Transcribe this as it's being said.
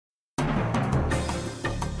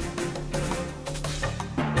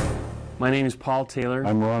My name is Paul Taylor.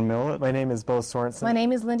 I'm Ron Millett. My name is Bo Sorensen. My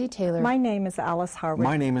name is Lindy Taylor. My name is Alice Harwood.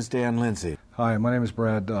 My name is Dan Lindsay. Hi, my name is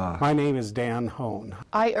Brad Daw. My name is Dan Hone.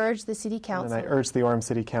 I urge the City Council. And I urge the Orem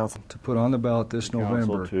City Council to put on the ballot this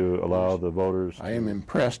November to allow the voters. I am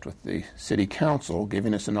impressed with the City Council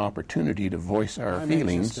giving us an opportunity to voice our feelings. I'm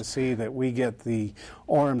anxious to see that we get the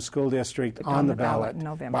Orem School District on the ballot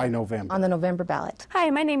by November. On the November ballot.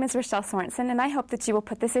 Hi, my name is Rochelle Sorensen, and I hope that you will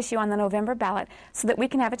put this issue on the November ballot so that we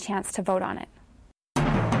can have a chance to vote on it.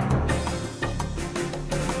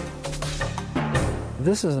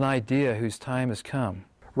 This is an idea whose time has come.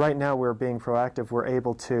 Right now we're being proactive. We're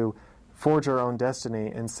able to forge our own destiny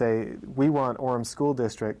and say we want Orem School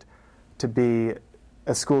District to be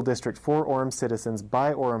a school district for Orem citizens,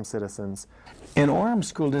 by Orem citizens. An Orem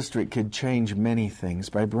School District could change many things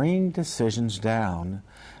by bringing decisions down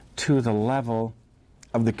to the level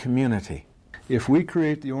of the community. If we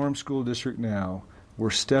create the Orem School District now, we're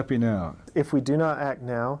stepping out. If we do not act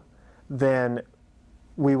now, then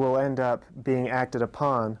we will end up being acted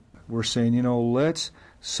upon. We're saying, you know, let's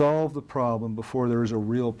solve the problem before there is a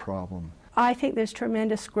real problem. I think there's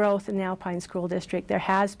tremendous growth in the Alpine School District. There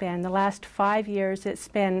has been. The last 5 years, it's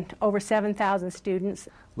been over 7,000 students.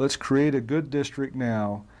 Let's create a good district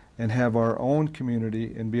now and have our own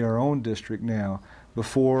community and be our own district now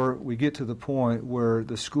before we get to the point where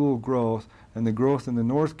the school growth and the growth in the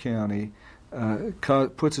North County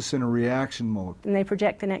puts us in a reaction mode. And they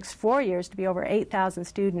project the next 4 years to be over 8,000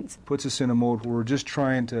 students. Puts us in a mode where we're just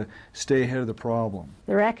trying to stay ahead of the problem.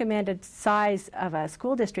 The recommended size of a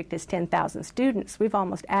school district is 10,000 students. We've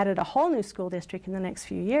almost added a whole new school district in the next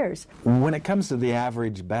few years. When it comes to the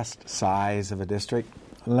average best size of a district,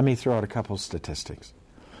 let me throw out a couple statistics.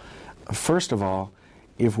 First of all,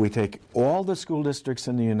 if we take all the school districts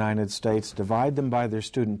in the United States, divide them by their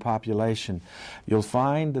student population, you'll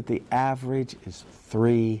find that the average is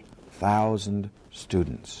 3,000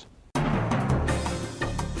 students.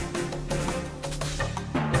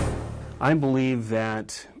 I believe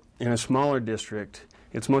that in a smaller district,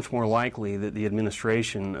 it's much more likely that the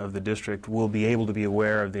administration of the district will be able to be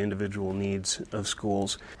aware of the individual needs of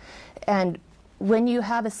schools. And when you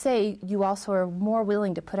have a say, you also are more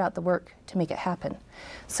willing to put out the work to make it happen.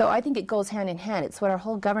 So I think it goes hand in hand. It's what our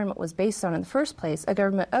whole government was based on in the first place, a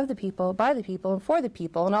government of the people, by the people, and for the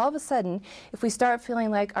people. And all of a sudden, if we start feeling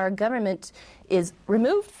like our government is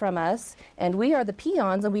removed from us and we are the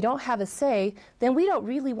peons and we don't have a say, then we don't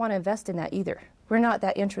really want to invest in that either. We're not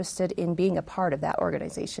that interested in being a part of that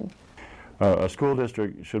organization. A school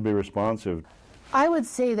district should be responsive. I would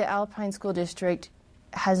say the Alpine School District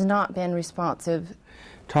has not been responsive.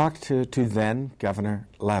 Talked to then Governor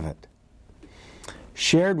Leavitt.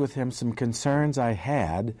 Shared with him some concerns I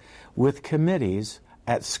had with committees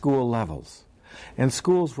at school levels. And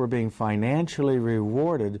schools were being financially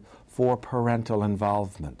rewarded for parental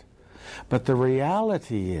involvement. But the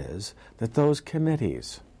reality is that those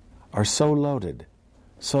committees are so loaded,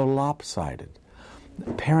 so lopsided.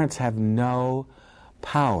 Parents have no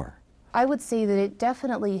power. I would say that it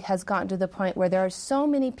definitely has gotten to the point where there are so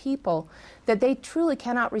many people that they truly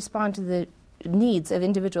cannot respond to the needs of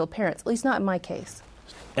individual parents, at least not in my case.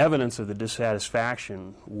 Evidence of the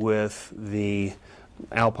dissatisfaction with the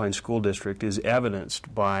Alpine School District is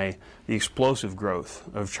evidenced by the explosive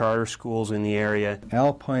growth of charter schools in the area.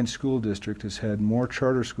 Alpine School District has had more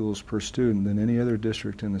charter schools per student than any other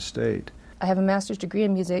district in the state. I have a master's degree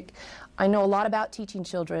in music. I know a lot about teaching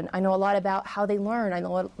children. I know a lot about how they learn. I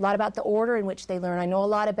know a lot about the order in which they learn. I know a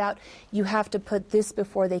lot about you have to put this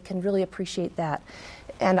before they can really appreciate that.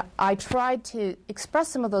 And I tried to express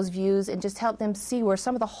some of those views and just help them see where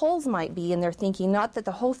some of the holes might be in their thinking. Not that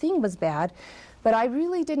the whole thing was bad, but I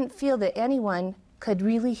really didn't feel that anyone could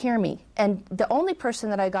really hear me. And the only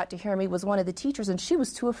person that I got to hear me was one of the teachers, and she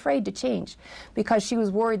was too afraid to change because she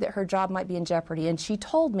was worried that her job might be in jeopardy. And she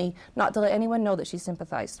told me not to let anyone know that she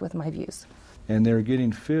sympathized with my views. And they're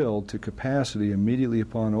getting filled to capacity immediately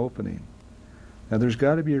upon opening. Now there's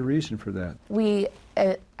got to be a reason for that. We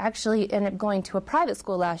actually ended up going to a private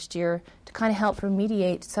school last year to kind of help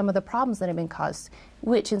remediate some of the problems that have been caused,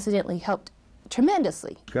 which incidentally helped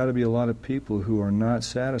tremendously. There's got to be a lot of people who are not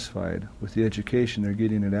satisfied with the education they're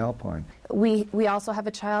getting at Alpine. We also have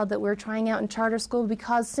a child that we're trying out in charter school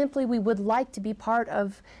because simply we would like to be part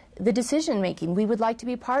of the decision making. We would like to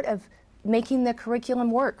be part of making the curriculum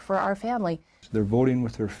work for our family. They're voting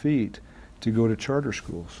with their feet to go to charter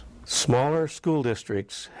schools. Smaller school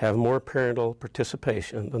districts have more parental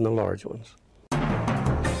participation than the large ones.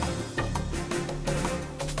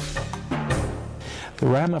 The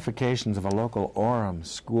ramifications of a local Orem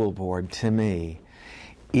school board, to me,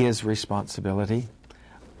 is responsibility.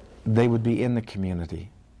 They would be in the community.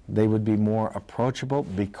 They would be more approachable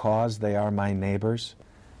because they are my neighbors.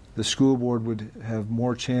 The school board would have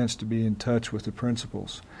more chance to be in touch with the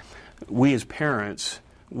principals. We as parents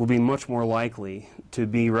will be much more likely to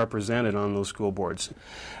be represented on those school boards.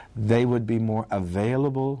 They would be more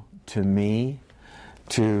available to me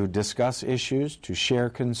to discuss issues, to share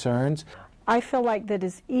concerns. I feel like that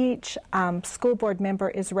as each school board member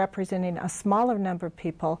is representing a smaller number of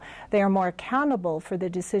people, they are more accountable for the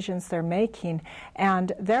decisions they're making,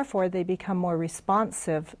 and therefore they become more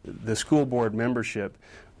responsive. The school board membership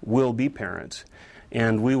will be parents,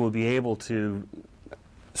 and we will be able to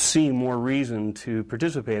see more reason to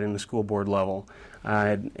participate in the school board level,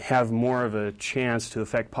 have more of a chance to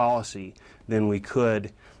affect policy than we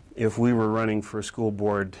could if we were running for a school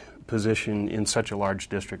board position in such a large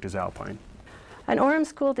district as Alpine. An Orem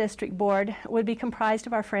School District board would be comprised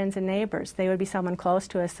of our friends and neighbors. They would be someone close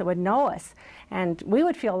to us that would know us, and we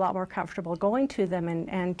would feel a lot more comfortable going to them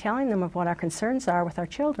and telling them of what our concerns are with our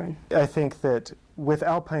children. I think that with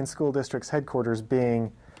Alpine School District's headquarters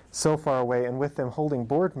being so far away and with them holding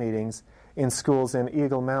board meetings in schools in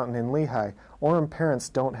Eagle Mountain and Lehigh, Orem parents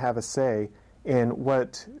don't have a say in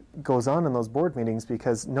what goes on in those board meetings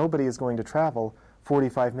because nobody is going to travel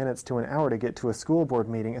 45 minutes to an hour to get to a school board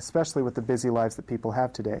meeting, especially with the busy lives that people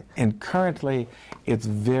have today. And currently, it's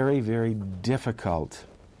very, very difficult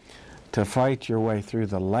to fight your way through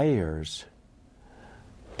the layers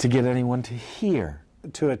to get anyone to hear.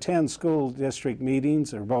 To attend school district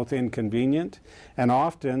meetings are both inconvenient and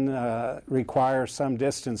often require some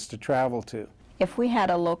distance to travel to. If we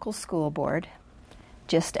had a local school board,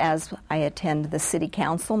 just as I attend the city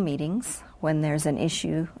council meetings when there's an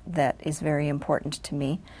issue that is very important to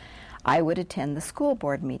me, I would attend the school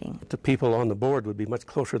board meeting. The people on the board would be much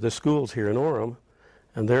closer to the schools here in Orem,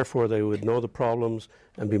 and therefore they would know the problems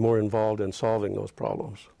and be more involved in solving those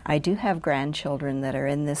problems. I do have grandchildren that are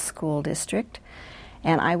in this school district,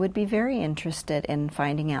 and I would be very interested in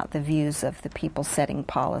finding out the views of the people setting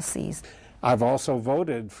policies. I've also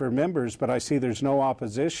voted for members, but I see there's no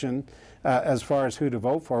opposition as far as who to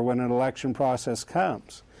vote for when an election process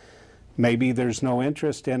comes. Maybe there's no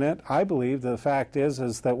interest in it. I believe the fact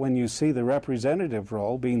is that when you see the representative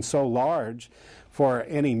role being so large for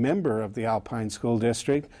any member of the Alpine School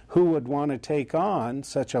District, who would want to take on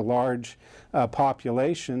such a large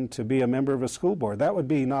population to be a member of a school board? That would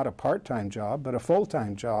be not a part-time job, but a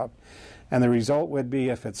full-time job. And the result would be,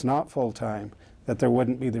 if it's not full-time, that there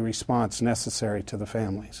wouldn't be the response necessary to the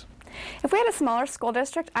families. If we had a smaller school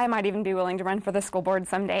district, I might even be willing to run for the school board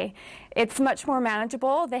someday. It's much more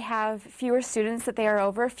manageable. They have fewer students that they are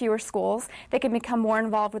over, fewer schools. They can become more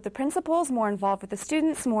involved with the principals, more involved with the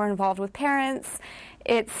students, more involved with parents.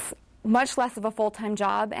 It's much less of a full-time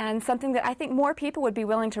job and something that I think more people would be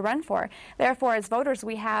willing to run for. Therefore, as voters,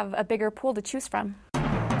 we have a bigger pool to choose from.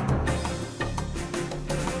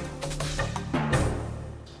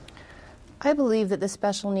 I believe that the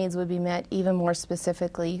special needs would be met even more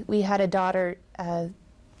specifically. We had a daughter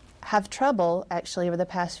have trouble, actually, over the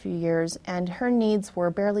past few years, and her needs were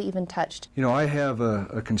barely even touched. You know, I have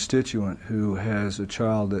a constituent who has a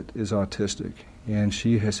child that is autistic, and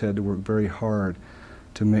she has had to work very hard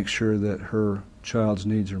to make sure that her child's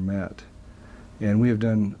needs are met. And we have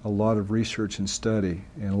done a lot of research and study,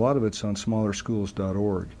 and a lot of it's on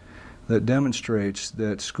smallerschools.org, that demonstrates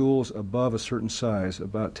that schools above a certain size,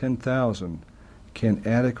 about 10,000, can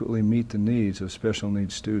adequately meet the needs of special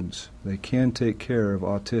needs students. They can take care of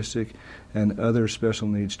autistic and other special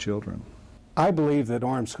needs children. I believe that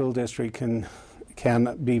Orem School District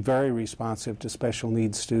can be very responsive to special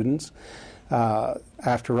needs students.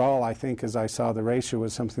 After all, I think, as I saw, the ratio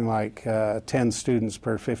was something like 10 students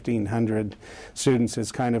per 1,500 students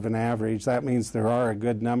is kind of an average. That means there are a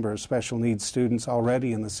good number of special needs students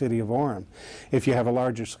already in the city of Orem. If you have a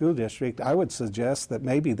larger school district, I would suggest that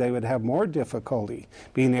maybe they would have more difficulty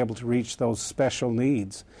being able to reach those special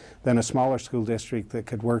needs than a smaller school district that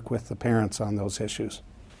could work with the parents on those issues.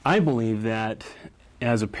 I believe that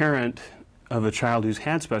as a parent of a child who's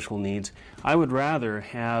had special needs, I would rather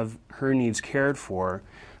have her needs cared for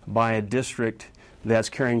by a district that's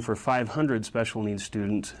caring for 500 special needs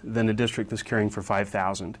students than a district that's caring for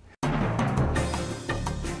 5,000.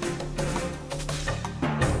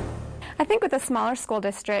 I think with a smaller school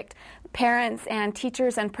district, parents and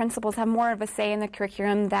teachers and principals have more of a say in the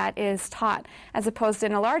curriculum that is taught, as opposed to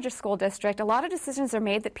in a larger school district. A lot of decisions are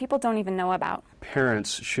made that people don't even know about.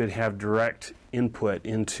 Parents should have direct input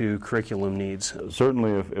into curriculum needs.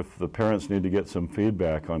 Certainly, if the parents need to get some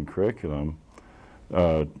feedback on curriculum,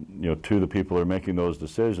 to the people who are making those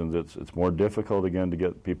decisions, it's more difficult again to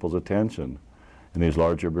get people's attention in these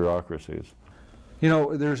larger bureaucracies. You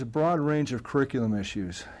know, there's a broad range of curriculum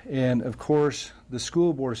issues, and of course, the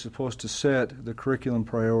school board is supposed to set the curriculum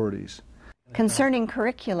priorities. Concerning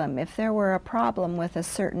curriculum, if there were a problem with a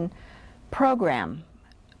certain program,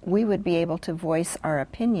 we would be able to voice our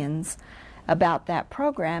opinions about that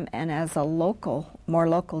program, and as a more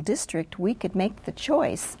local district, we could make the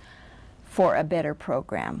choice for a better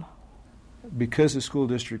program. Because the school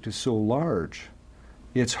district is so large,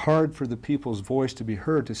 it's hard for the people's voice to be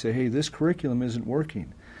heard to say, hey, this curriculum isn't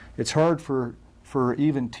working. It's hard for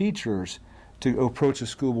even teachers to approach a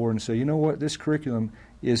school board and say, you know what, this curriculum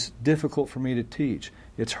is difficult for me to teach.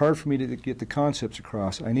 It's hard for me to get the concepts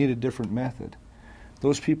across. I need a different method.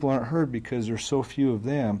 Those people aren't heard because there's so few of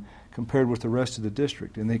them compared with the rest of the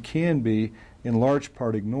district, and they can be in large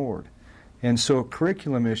part ignored. And so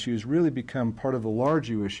curriculum issues really become part of the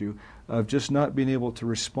larger issue of just not being able to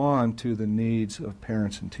respond to the needs of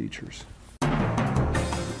parents and teachers.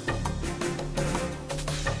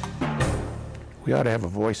 We ought to have a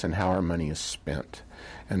voice in how our money is spent.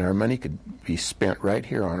 And our money could be spent right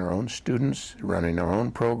here on our own students, running our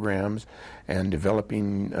own programs, and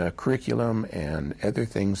developing curriculum and other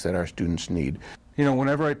things that our students need. You know,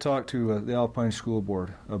 whenever I talk to the Alpine School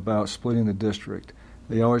Board about splitting the district,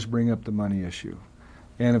 they always bring up the money issue.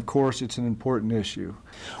 And of course, it's an important issue.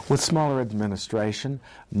 With smaller administration,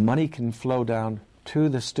 money can flow down to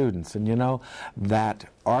the students. And you know, that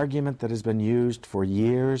argument that has been used for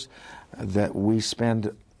years, that we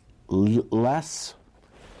spend less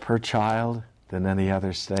per child than any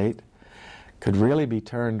other state, could really be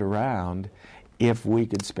turned around if we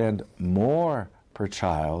could spend more per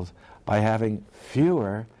child by having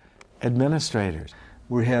fewer administrators.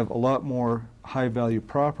 We have a lot more high-value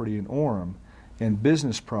property in Orem and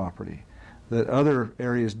business property that other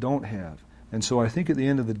areas don't have. And so I think at the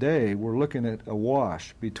end of the day, we're looking at a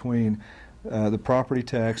wash between the property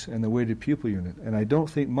tax and the weighted pupil unit. And I don't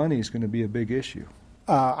think money is going to be a big issue.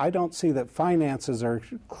 I don't see that finances are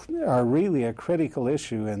really a critical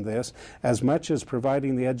issue in this, as much as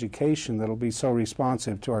providing the education that will be so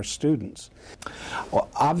responsive to our students. Well,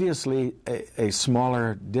 obviously, a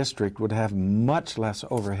smaller district would have much less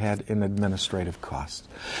overhead in administrative costs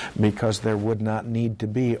because there would not need to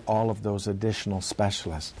be all of those additional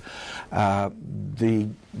specialists. The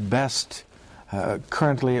best,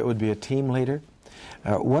 currently it would be a team leader.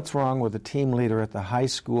 What's wrong with a team leader at the high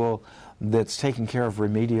school that's taking care of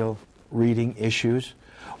remedial reading issues?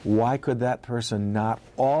 Why could that person not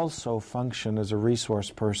also function as a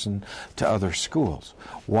resource person to other schools?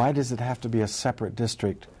 Why does it have to be a separate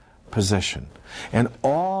district position? And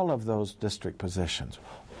all of those district positions,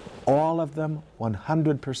 all of them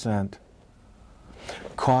 100%,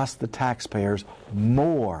 cost the taxpayers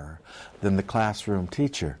more than the classroom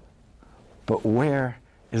teacher. But where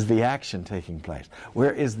is the action taking place?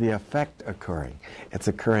 Where is the effect occurring? It's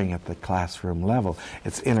occurring at the classroom level.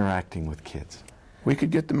 It's interacting with kids. We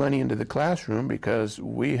could get the money into the classroom because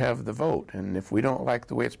we have the vote, and if we don't like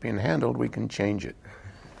the way it's being handled, we can change it.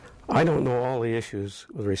 I don't know all the issues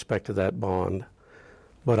with respect to that bond,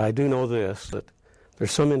 but I do know this, that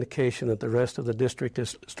there's some indication that the rest of the district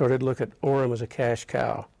has started to look at Orem as a cash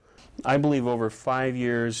cow. I believe over 5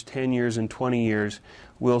 years, 10 years, and 20 years,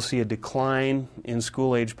 we'll see a decline in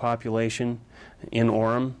school-age population in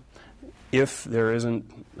Orem if there isn't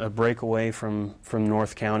a breakaway from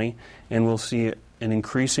North County, and we'll see an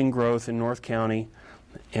increasing growth in North County,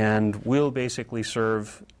 and we'll basically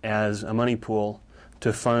serve as a money pool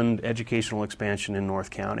to fund educational expansion in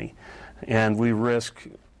North County. And we risk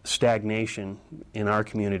stagnation in our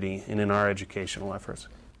community and in our educational efforts.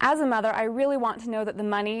 As a mother, I really want to know that the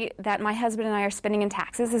money that my husband and I are spending in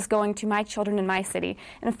taxes is going to my children in my city.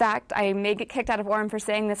 In fact, I may get kicked out of Orem for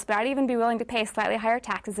saying this, but I'd even be willing to pay slightly higher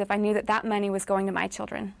taxes if I knew that that money was going to my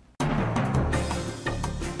children.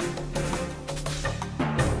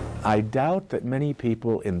 I doubt that many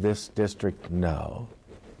people in this district know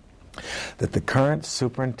that the current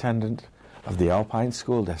superintendent of the Alpine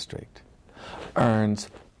School District earns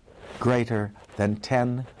greater than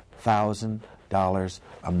 $10,000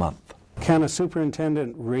 a month. Can a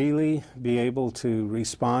superintendent really be able to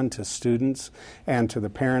respond to students and to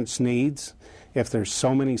the parents' needs if there's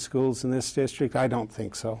so many schools in this district? I don't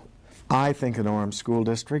think so. I think an Orem School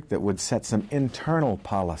District that would set some internal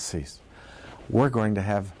policies. We're going to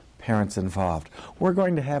have parents involved. We're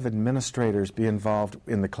going to have administrators be involved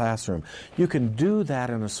in the classroom. You can do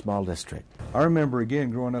that in a small district. I remember,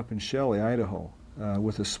 again, growing up in Shelley, Idaho,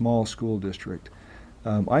 with a small school district.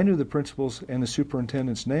 I knew the principal's and the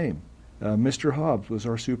superintendent's name. Mr. Hobbs was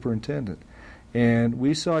our superintendent, and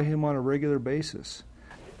we saw him on a regular basis.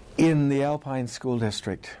 In the Alpine School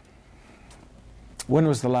District, When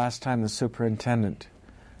was the last time the superintendent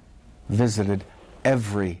visited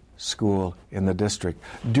every school in the district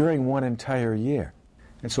during one entire year?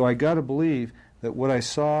 And so I got to believe that what I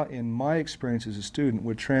saw in my experience as a student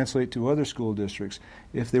would translate to other school districts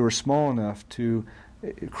if they were small enough to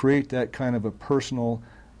create that kind of a personal,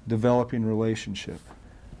 developing relationship.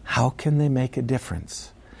 How can they make a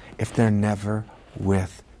difference if they're never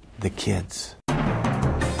with the kids?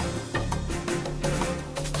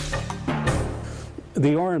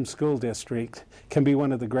 The Orem School District can be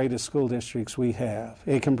one of the greatest school districts we have.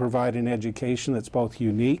 It can provide an education that's both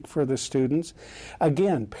unique for the students.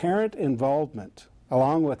 Again, parent involvement,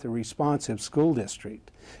 along with a responsive school district,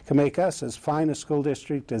 can make us as fine a school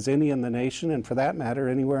district as any in the nation, and for that matter,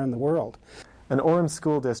 anywhere in the world. An Orem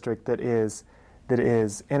School District that is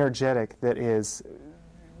energetic, that is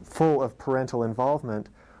full of parental involvement,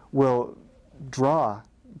 will draw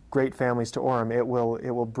great families to Orem. It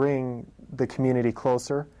will bring the community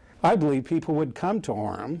closer. I believe people would come to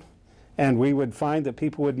Orem, and we would find that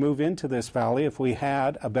people would move into this valley if we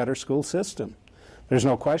had a better school system. There's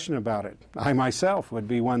no question about it. I myself would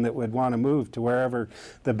be one that would want to move to wherever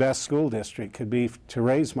the best school district could be to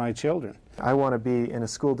raise my children. I want to be in a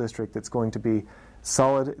school district that's going to be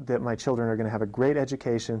solid, that my children are going to have a great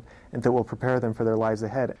education, and that will prepare them for their lives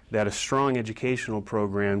ahead. That a strong educational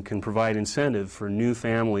program can provide incentive for new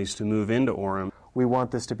families to move into Orem. We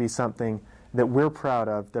want this to be something that we're proud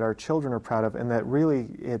of, that our children are proud of, and that really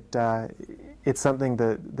it's something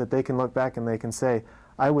that they can look back and they can say,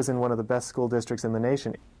 I was in one of the best school districts in the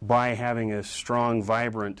nation. By having a strong,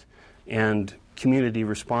 vibrant, and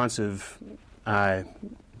community-responsive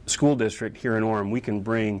school district here in Orem, we can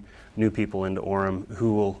bring new people into Orem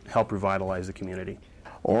who will help revitalize the community.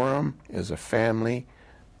 Orem is a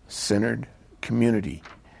family-centered community,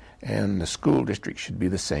 and the school district should be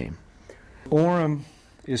the same. Orem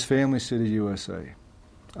is Family City, USA.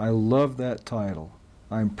 I love that title.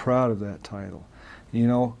 I'm proud of that title. You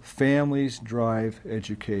know, families drive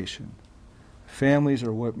education. Families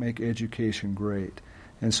are what make education great.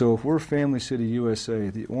 And so if we're Family City, USA,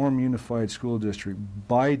 the Orem Unified School District,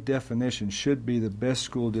 by definition, should be the best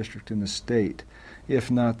school district in the state, if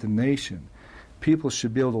not the nation. People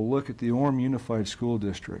should be able to look at the Orem Unified School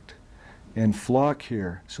District and flock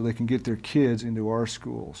here so they can get their kids into our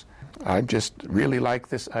schools. I just really like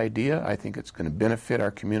this idea. I think it's going to benefit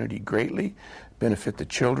our community greatly, benefit the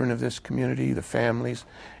children of this community, the families.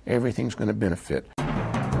 Everything's going to benefit.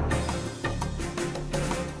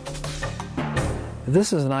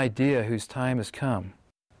 This is an idea whose time has come.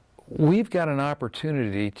 We've got an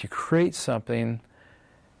opportunity to create something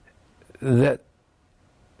that's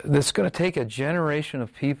going to take a generation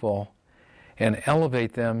of people and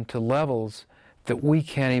elevate them to levels that we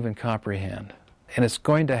can't even comprehend. And it's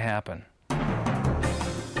going to happen.